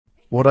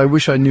What I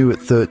wish I knew at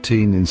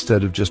 13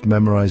 instead of just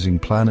memorizing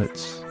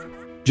planets.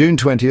 June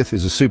 20th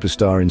is a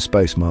superstar in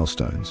space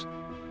milestones.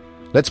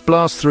 Let's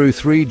blast through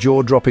 3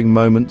 jaw-dropping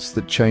moments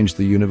that changed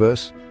the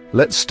universe.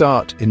 Let's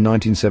start in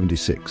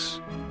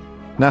 1976.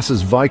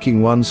 NASA's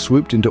Viking 1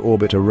 swooped into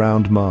orbit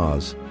around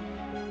Mars,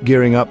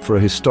 gearing up for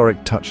a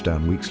historic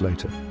touchdown weeks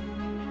later.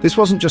 This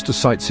wasn't just a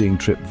sightseeing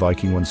trip.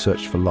 Viking 1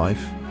 searched for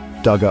life,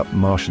 dug up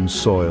Martian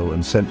soil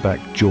and sent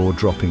back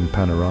jaw-dropping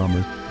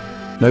panoramas.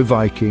 No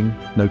Viking,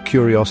 no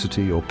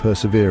Curiosity or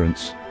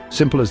Perseverance.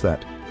 Simple as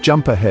that.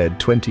 Jump ahead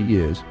 20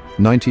 years,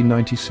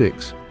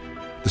 1996.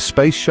 The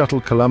Space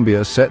Shuttle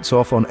Columbia sets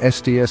off on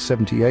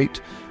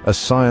STS-78, a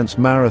science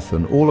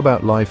marathon all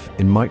about life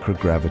in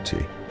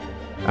microgravity.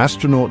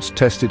 Astronauts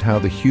tested how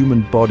the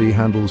human body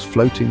handles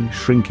floating,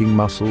 shrinking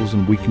muscles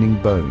and weakening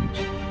bones.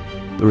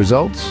 The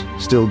results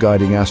still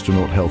guiding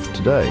astronaut health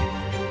today.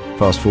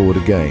 Fast forward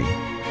again,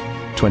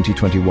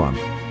 2021.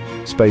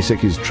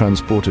 SpaceX's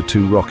Transporter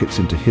 2 rockets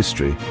into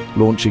history,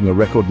 launching a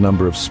record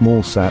number of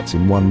SmallSats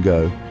in one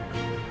go.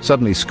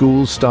 Suddenly,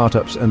 schools,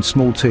 startups and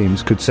small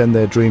teams could send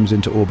their dreams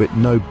into orbit,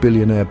 no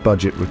billionaire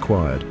budget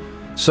required.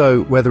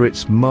 So, whether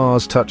it's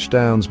Mars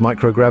touchdowns,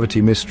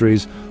 microgravity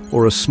mysteries,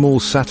 or a small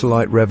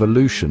satellite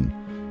revolution,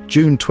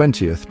 June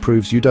 20th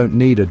proves you don't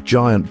need a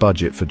giant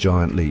budget for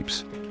giant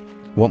leaps.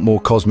 Want more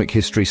cosmic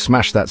history?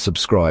 Smash that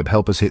subscribe,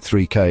 help us hit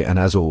 3K, and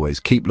as always,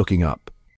 keep looking up.